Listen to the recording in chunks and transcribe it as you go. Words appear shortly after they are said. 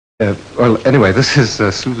Well, anyway, this is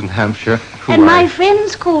Susan Hampshire, And my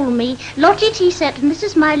friends call me Lottie T-Set,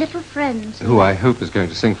 Mrs. My Little Friend. who I hope is going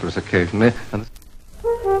to sing for us occasionally. And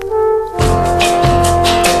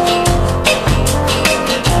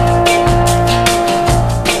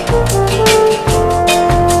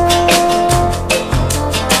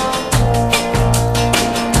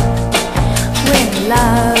When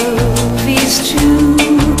love is true,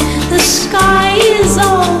 the sky is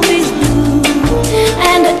always blue,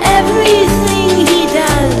 and everything he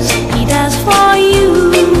does for you.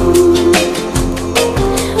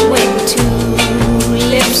 When two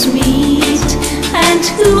lips meet and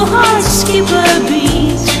two hearts skip a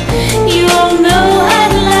beat, you'll know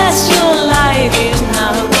at last your life is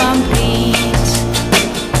now complete.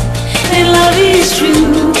 When love is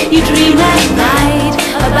true, you dream at night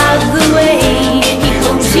about the way he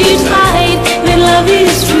holds you tight. When love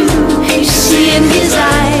is true, you see in his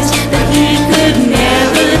eyes that he could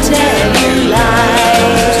never tell you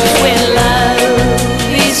lies. When love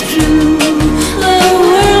is true, the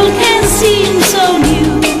world can seem so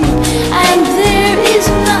new, and there is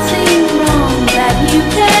nothing wrong that you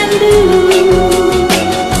can do.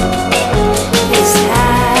 His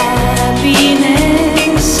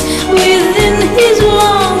happiness within his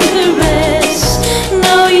long caress.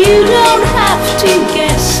 No, you don't have to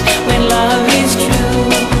guess when love is true.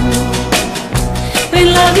 When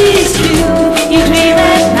love is true, you dream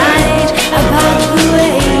at night about the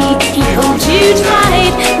way he holds you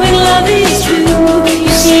tight. When love is true, you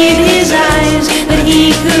see in his eyes that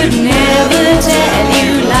he could never tell you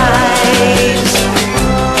lies.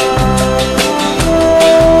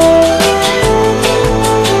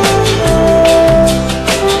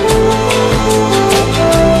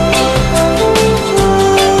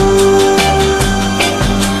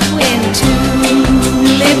 When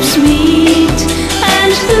two lips meet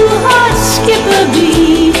and two hearts skip a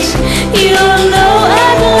beat, you'll know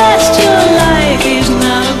at last your life is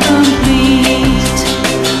now complete.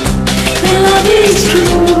 When love is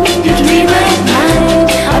true, you dream at night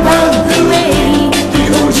about the way he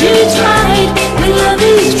holds you tight. When love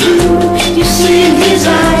is true, you see in his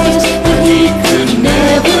eyes